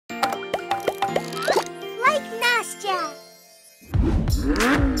Nastya.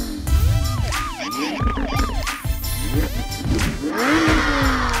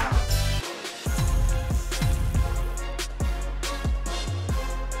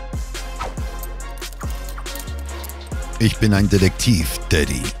 Ich bin ein Detektiv,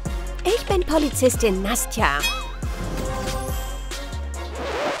 Daddy. Ich bin Polizistin Nastya.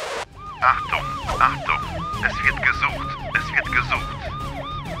 Achtung, Achtung, es wird gesucht, es wird gesucht.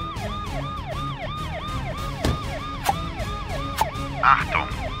 Achtung,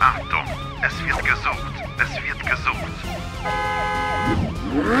 Achtung, es wird gesucht, es wird gesucht.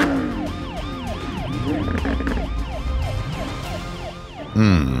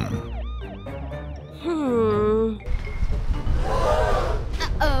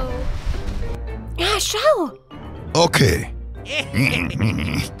 Oh. Ja, schau. Okay. Hey,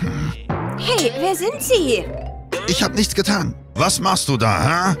 wer sind Sie? Ich habe nichts getan. Was machst du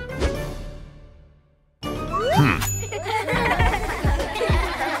da, hä?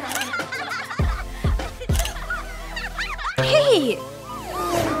 Hey!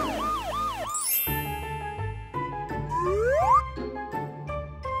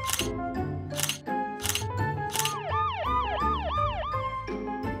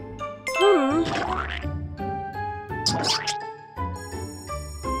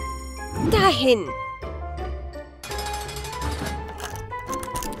 Dahin.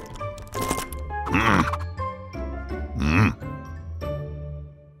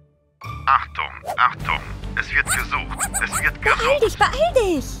 Achtung, Achtung, es wird gesucht, es wird gesucht. Beeil dich, beeil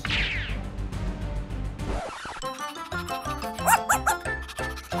dich!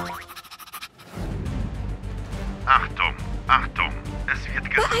 Achtung, Achtung, es wird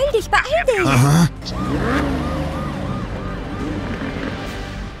gesucht. Beeil dich, beeil dich! Aha.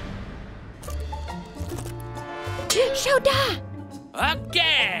 Schau da!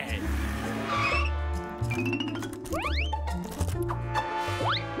 Okay.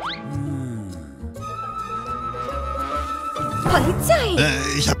 Polizei!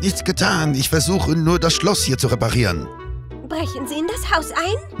 Ich habe nichts getan. Ich versuche nur, das Schloss hier zu reparieren. Brechen Sie in das Haus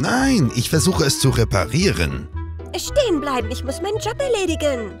ein? Nein, ich versuche es zu reparieren. Stehen bleiben, ich muss meinen Job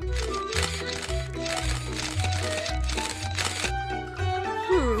erledigen.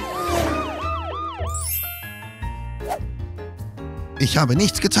 Ich habe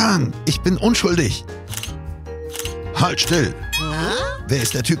nichts getan. Ich bin unschuldig. Halt still. Wer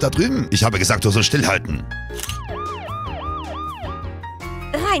ist der Typ da drüben? Ich habe gesagt, du sollst stillhalten.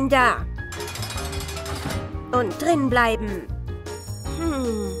 Rein da! Und drin bleiben.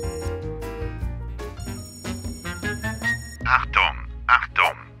 Achtung,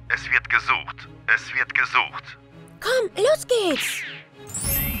 Achtung, es wird gesucht, es wird gesucht. Komm, los geht's!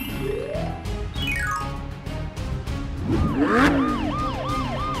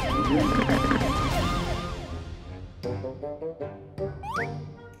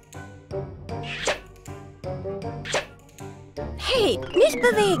 Hey, nicht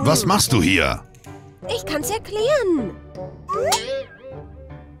bewegen! Was machst du hier? Ich kann's erklären.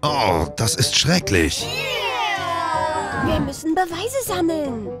 Oh, das ist schrecklich. Wir müssen Beweise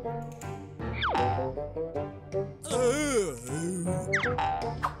sammeln.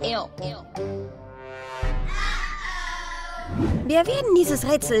 Wir werden dieses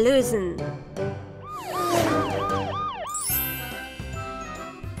Rätsel lösen.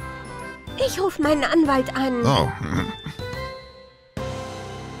 Ich rufe meinen Anwalt an. Oh,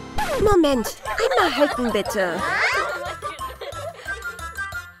 Moment, einmal halten bitte.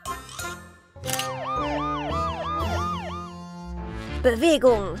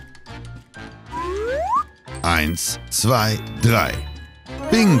 Bewegung. 1, 2, 3.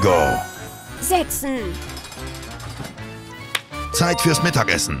 Bingo. Setzen. Zeit fürs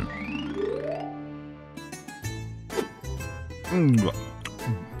Mittagessen.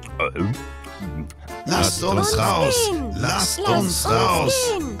 Lasst uns raus. gehen. Lasst Lasst uns uns raus.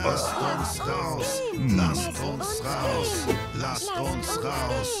 gehen. Lasst uns raus. Lasst uns raus. Lasst uns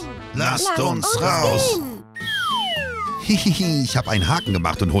raus. Lasst uns raus. gehen. Hihihi, ich habe einen Haken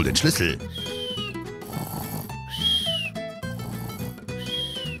gemacht und hol den Schlüssel.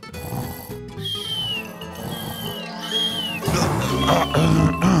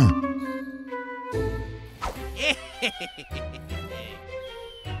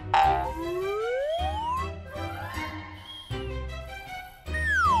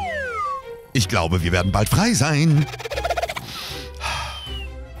 Ich glaube, wir werden bald frei sein.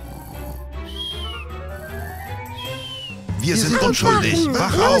 Wir sind unschuldig,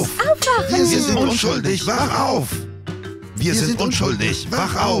 wach auf! Aufwachen! Wir sind unschuldig, wach auf! Wir sind unschuldig,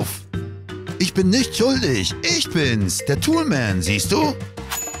 wach auf! Ich bin nicht schuldig, ich bin's, der Toolman, siehst du?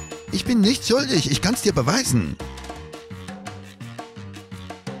 Ich bin nicht schuldig, ich kann's dir beweisen.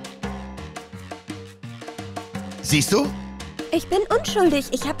 Siehst du? Ich bin unschuldig.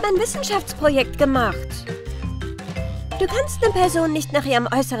 Ich habe mein Wissenschaftsprojekt gemacht. Du kannst eine Person nicht nach ihrem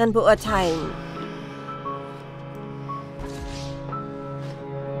Äußeren beurteilen.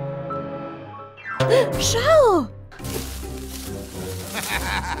 Schau!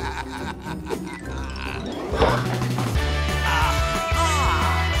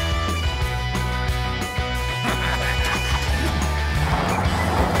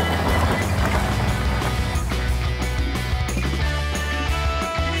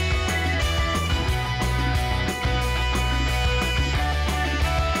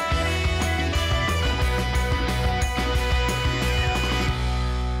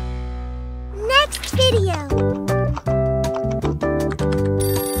 Next video.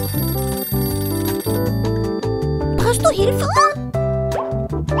 Brauchst du Hilfe?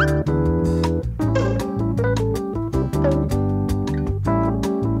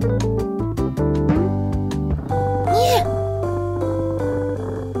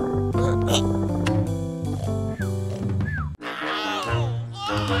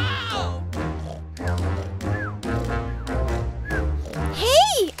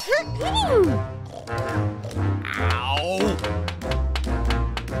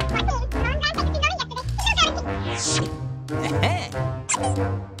 Hey!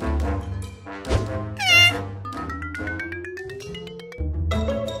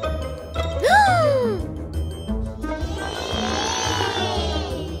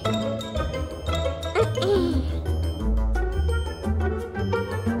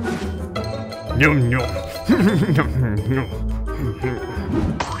 Njum, njum.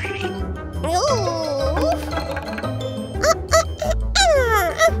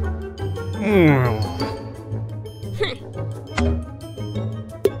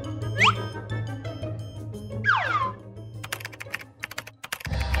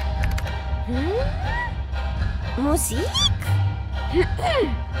 Musik?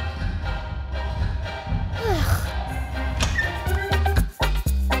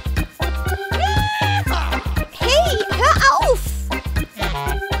 Hey, hör auf!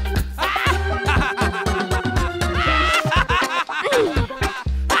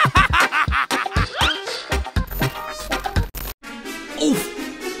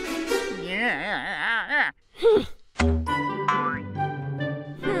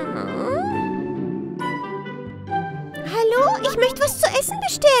 Hallo, ich möchte was zu essen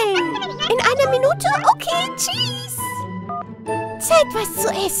bestellen. In einer Minute? Okay, tschüss. Zeit, was zu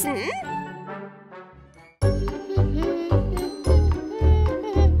essen?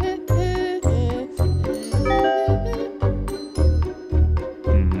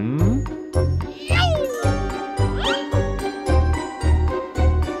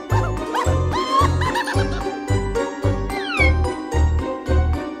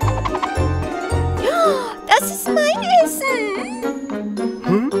 Das ist mein Essen.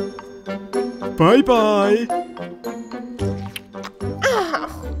 Bye, bye.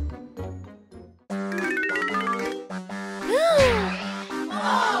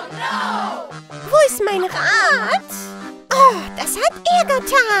 Wo ist mein Rad? Oh, das hat er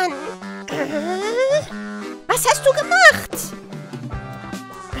getan. Was hast du gemacht?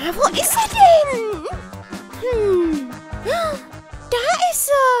 Wo ist er denn? Da ist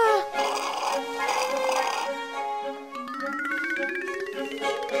er.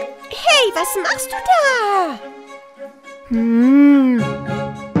 Hey, was machst du da?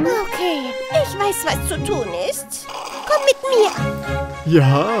 Okay, ich weiß, was zu tun ist. Komm mit mir.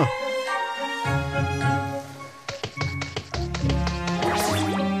 Ja.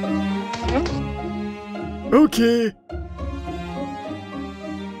 Okay.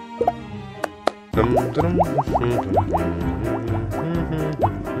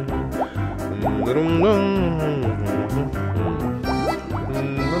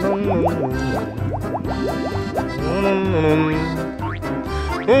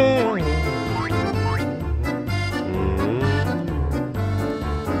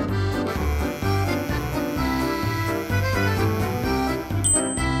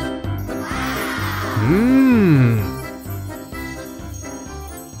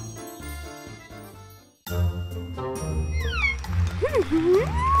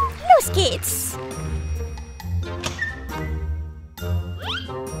 Los geht's.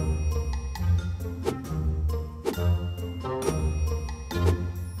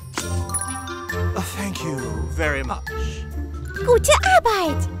 Thank you very much. Gute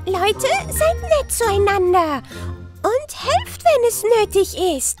Arbeit. Leute, seid nett zueinander. Und helft, wenn es nötig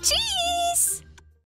ist. Tschüss.